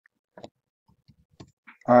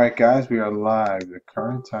Alright guys, we are live. The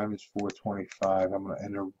current time is 4:25. I'm going to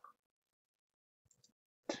enter.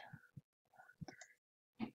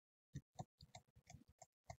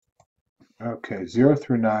 Okay, 0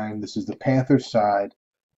 through 9. This is the Panthers side.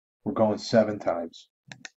 We're going 7 times.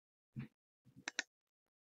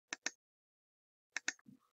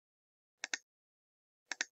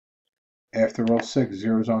 After roll 6,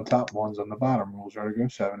 0's on top, 1's on the bottom. Rules are to go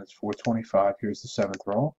 7. It's 4:25. Here's the 7th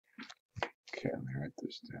roll. Okay, let me write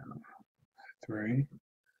this down. 3,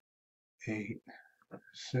 8,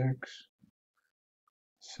 6,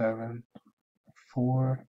 7,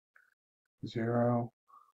 4, 0,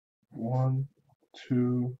 1,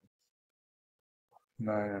 2,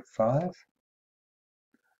 9, and 5.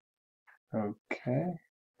 Okay.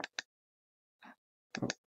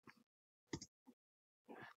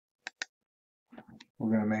 We're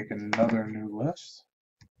going to make another new list.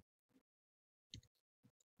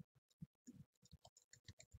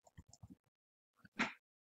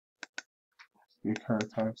 The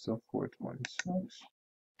current time is still 4:26.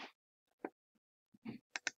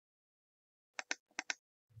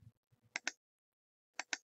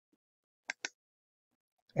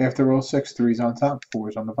 After roll 6, 3's on top,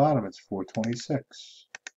 4's on the bottom. It's 4:26.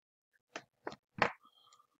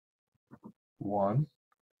 1,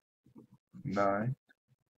 9,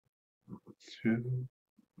 2,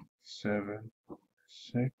 7,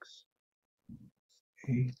 6,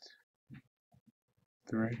 8,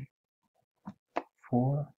 3,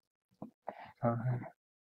 4, 5,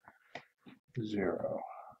 0.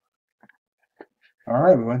 All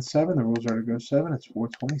right, we went 7. The rules are to go 7. It's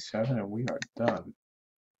 4:27, and we are done.